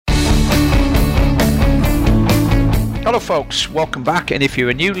Hello folks, welcome back, and if you're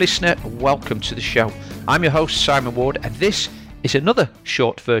a new listener, welcome to the show. I'm your host Simon Ward, and this is another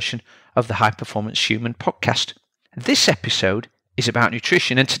short version of the High Performance Human podcast. This episode is about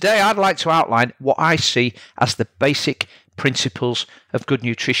nutrition, and today I'd like to outline what I see as the basic principles of good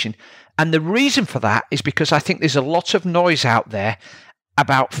nutrition. And the reason for that is because I think there's a lot of noise out there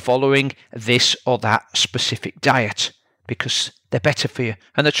about following this or that specific diet because they're better for you.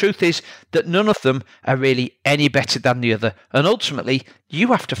 And the truth is that none of them are really any better than the other. And ultimately, you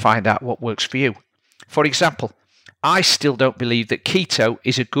have to find out what works for you. For example, I still don't believe that keto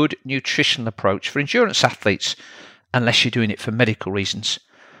is a good nutritional approach for endurance athletes, unless you're doing it for medical reasons.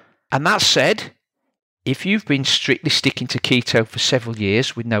 And that said, if you've been strictly sticking to keto for several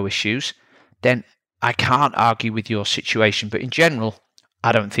years with no issues, then I can't argue with your situation. But in general,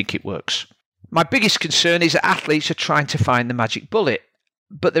 I don't think it works. My biggest concern is that athletes are trying to find the magic bullet,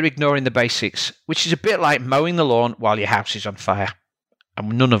 but they're ignoring the basics, which is a bit like mowing the lawn while your house is on fire.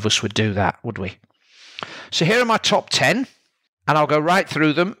 And none of us would do that, would we? So here are my top 10, and I'll go right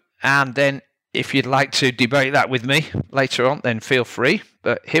through them. And then if you'd like to debate that with me later on, then feel free.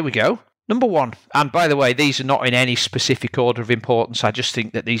 But here we go. Number 1, and by the way, these are not in any specific order of importance. I just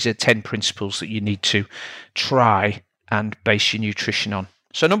think that these are 10 principles that you need to try and base your nutrition on.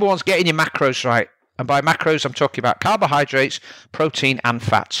 So number 1 is getting your macros right. And by macros, I'm talking about carbohydrates, protein, and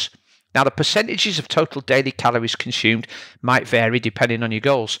fats. Now, the percentages of total daily calories consumed might vary depending on your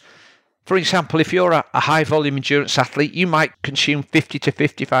goals. For example, if you're a high-volume endurance athlete, you might consume 50 to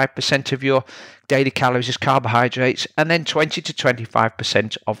 55% of your daily calories as carbohydrates, and then 20 to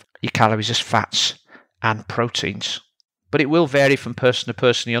 25% of your calories as fats and proteins. But it will vary from person to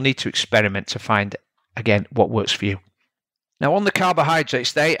person. You'll need to experiment to find, again, what works for you. Now, on the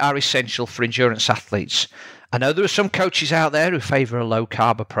carbohydrates, they are essential for endurance athletes. I know there are some coaches out there who favour a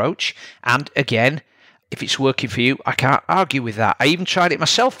low-carb approach, and again, if it's working for you, I can't argue with that. I even tried it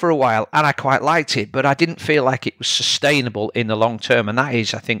myself for a while, and I quite liked it, but I didn't feel like it was sustainable in the long term, and that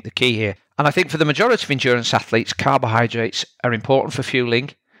is, I think, the key here. And I think for the majority of endurance athletes, carbohydrates are important for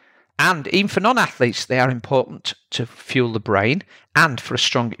fueling, and even for non-athletes, they are important to fuel the brain and for a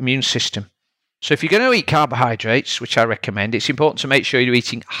strong immune system. So if you're going to eat carbohydrates, which I recommend, it's important to make sure you're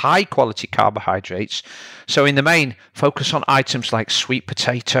eating high-quality carbohydrates. So in the main, focus on items like sweet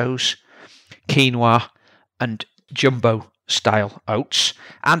potatoes, quinoa, and jumbo-style oats,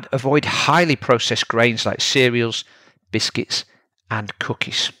 and avoid highly processed grains like cereals, biscuits, and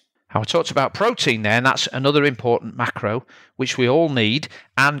cookies. Now, I talked about protein there, and that's another important macro, which we all need.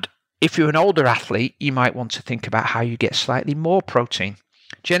 And if you're an older athlete, you might want to think about how you get slightly more protein.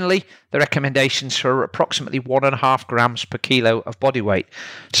 Generally, the recommendations are approximately 1.5 grams per kilo of body weight.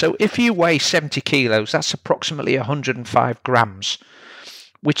 So if you weigh 70 kilos, that's approximately 105 grams,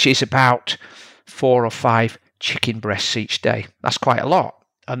 which is about 4 or 5 chicken breasts each day. That's quite a lot.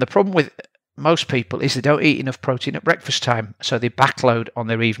 And the problem with most people is they don't eat enough protein at breakfast time, so they backload on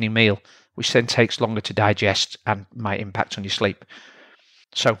their evening meal, which then takes longer to digest and might impact on your sleep.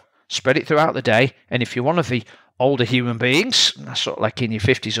 So spread it throughout the day, and if you're one of the older human beings, that's sort of like in your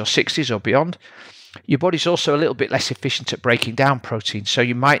 50s or 60s or beyond, your body's also a little bit less efficient at breaking down protein, so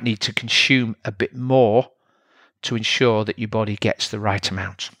you might need to consume a bit more to ensure that your body gets the right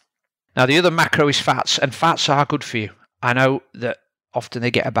amount. Now, the other macro is fats, and fats are good for you. I know that often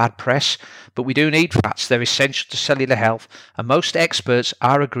they get a bad press, but we do need fats. They're essential to cellular health, and most experts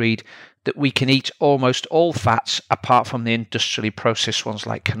are agreed that we can eat almost all fats apart from the industrially processed ones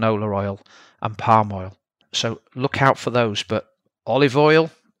like canola oil and palm oil. So look out for those. But olive oil,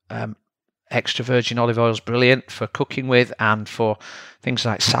 extra virgin olive oil is brilliant for cooking with and for things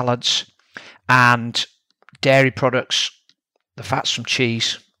like salads. And dairy products, the fats from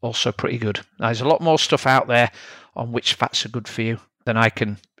cheese, also pretty good. Now, there's a lot more stuff out there on which fats are good for you than I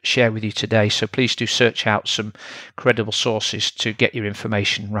can share with you today. So please do search out some credible sources to get your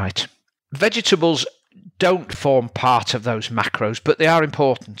information right. Vegetables don't form part of those macros, but they are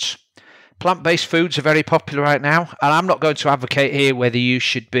important. Plant-based foods are very popular right now, and I'm not going to advocate here whether you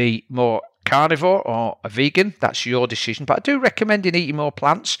should be more carnivore or a vegan. That's your decision, but I do recommend eating more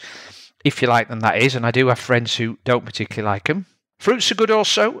plants, if you like them, that is, and I do have friends who don't particularly like them. Fruits are good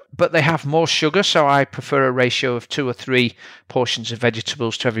also, but they have more sugar, so I prefer a ratio of 2 or 3 portions of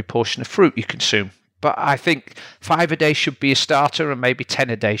vegetables to every portion of fruit you consume. But I think 5 a day should be a starter, and maybe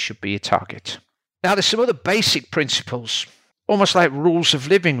 10 a day should be a target. Now, there's some other basic principles, almost like rules of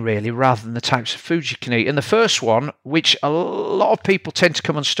living, really, rather than the types of foods you can eat. And the first one, which a lot of people tend to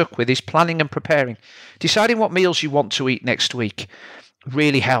come unstuck with, is planning and preparing. Deciding what meals you want to eat next week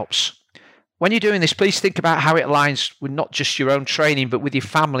really helps. When you're doing this, please think about how it aligns with not just your own training, but with your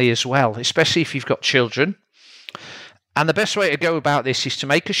family as well, especially if you've got children. And the best way to go about this is to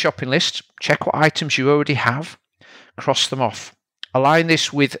make a shopping list, check what items you already have, cross them off. Align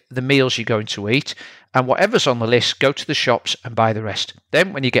this with the meals you're going to eat, and whatever's on the list, go to the shops and buy the rest.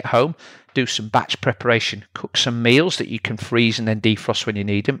 Then when you get home, do some batch preparation. Cook some meals that you can freeze and then defrost when you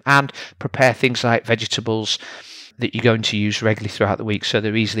need them, and prepare things like vegetables that you're going to use regularly throughout the week so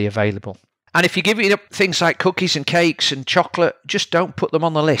they're easily available. And if you're giving up things like cookies and cakes and chocolate, just don't put them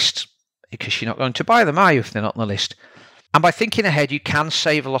on the list, because you're not going to buy them, are you, if they're not on the list? And by thinking ahead, you can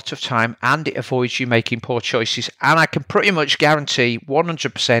save a lot of time, and it avoids you making poor choices. And I can pretty much guarantee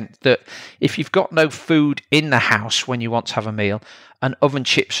 100% that if you've got no food in the house when you want to have a meal, and oven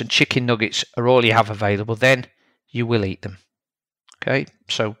chips and chicken nuggets are all you have available, then you will eat them. Okay,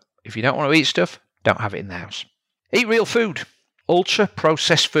 so if you don't want to eat stuff, don't have it in the house. Eat real food.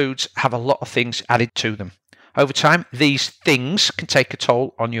 Ultra-processed foods have a lot of things added to them. Over time, these things can take a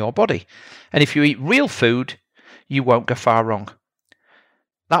toll on your body. And if you eat real food, you won't go far wrong.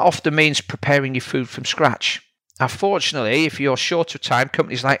 That often means preparing your food from scratch. Now, fortunately, if you're short of time,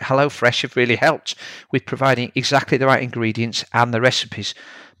 companies like HelloFresh have really helped with providing exactly the right ingredients and the recipes.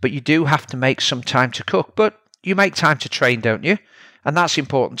 But you do have to make some time to cook. But you make time to train, don't you? And that's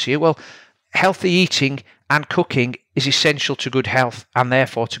important to you. Well, healthy eating and cooking is essential to good health and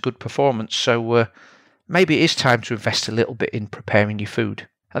therefore to good performance. So maybe it is time to invest a little bit in preparing your food.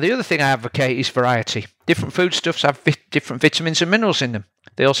 Now, the other thing I advocate is variety. Different foodstuffs have different vitamins and minerals in them.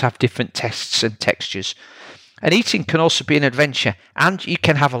 They also have different tastes and textures. And eating can also be an adventure, and you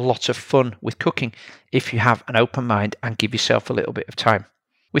can have a lot of fun with cooking if you have an open mind and give yourself a little bit of time.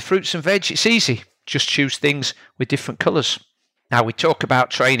 With fruits and veg, it's easy. Just choose things with different colours. Now, we talk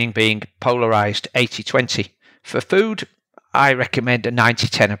about training being polarised 80-20. For food, I recommend a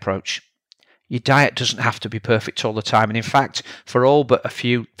 90-10 approach. Your diet doesn't have to be perfect all the time, and in fact, for all but a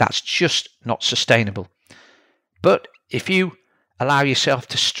few, that's just not sustainable. But if you allow yourself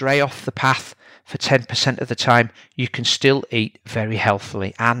to stray off the path for 10% of the time, you can still eat very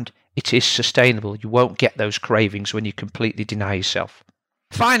healthily, and it is sustainable. You won't get those cravings when you completely deny yourself.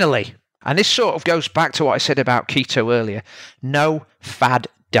 Finally, and this sort of goes back to what I said about keto earlier, no fad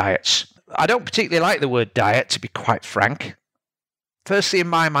diets. I don't particularly like the word diet, to be quite frank. Firstly, in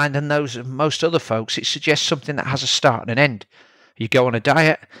my mind and those of most other folks, it suggests something that has a start and an end. You go on a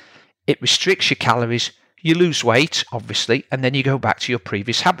diet, it restricts your calories, you lose weight, obviously, and then you go back to your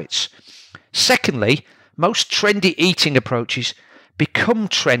previous habits. Secondly, most trendy eating approaches become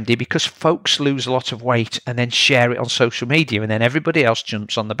trendy because folks lose a lot of weight and then share it on social media, and then everybody else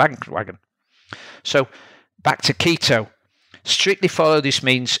jumps on the bandwagon. So, back to keto. Strictly follow this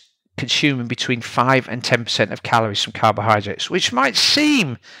means consuming between 5 and 10% of calories from carbohydrates, which might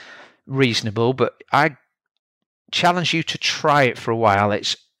seem reasonable, but I challenge you to try it for a while.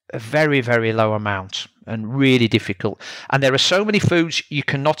 It's a very, very low amount and really difficult. And there are so many foods you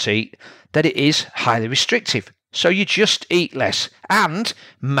cannot eat that it is highly restrictive. So you just eat less, and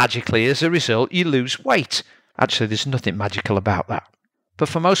magically, as a result, you lose weight. Actually, there's nothing magical about that. But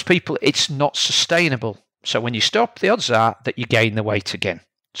for most people, it's not sustainable. So when you stop, the odds are that you gain the weight again.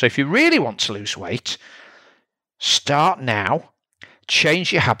 So if you really want to lose weight, start now,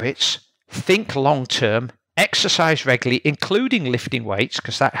 change your habits, think long term, exercise regularly, including lifting weights,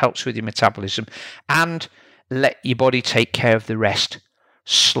 because that helps with your metabolism, and let your body take care of the rest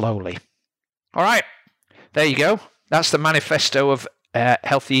slowly. All right, there you go. That's the manifesto of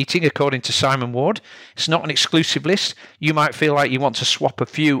healthy eating according to Simon Ward. It's not an exclusive list. You might feel like you want to swap a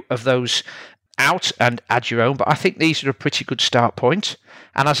few of those out and add your own, but I think these are a pretty good start point.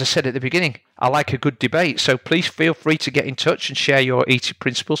 And as I said at the beginning, I like a good debate, so please feel free to get in touch and share your eating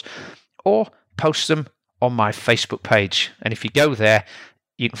principles or post them on my Facebook page. And if you go there,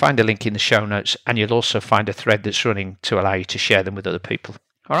 you can find a link in the show notes, and you'll also find a thread that's running to allow you to share them with other people.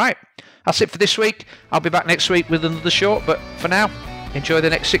 All right, that's it for this week. I'll be back next week with another short, but for now, enjoy the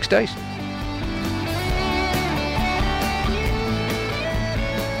next 6 days.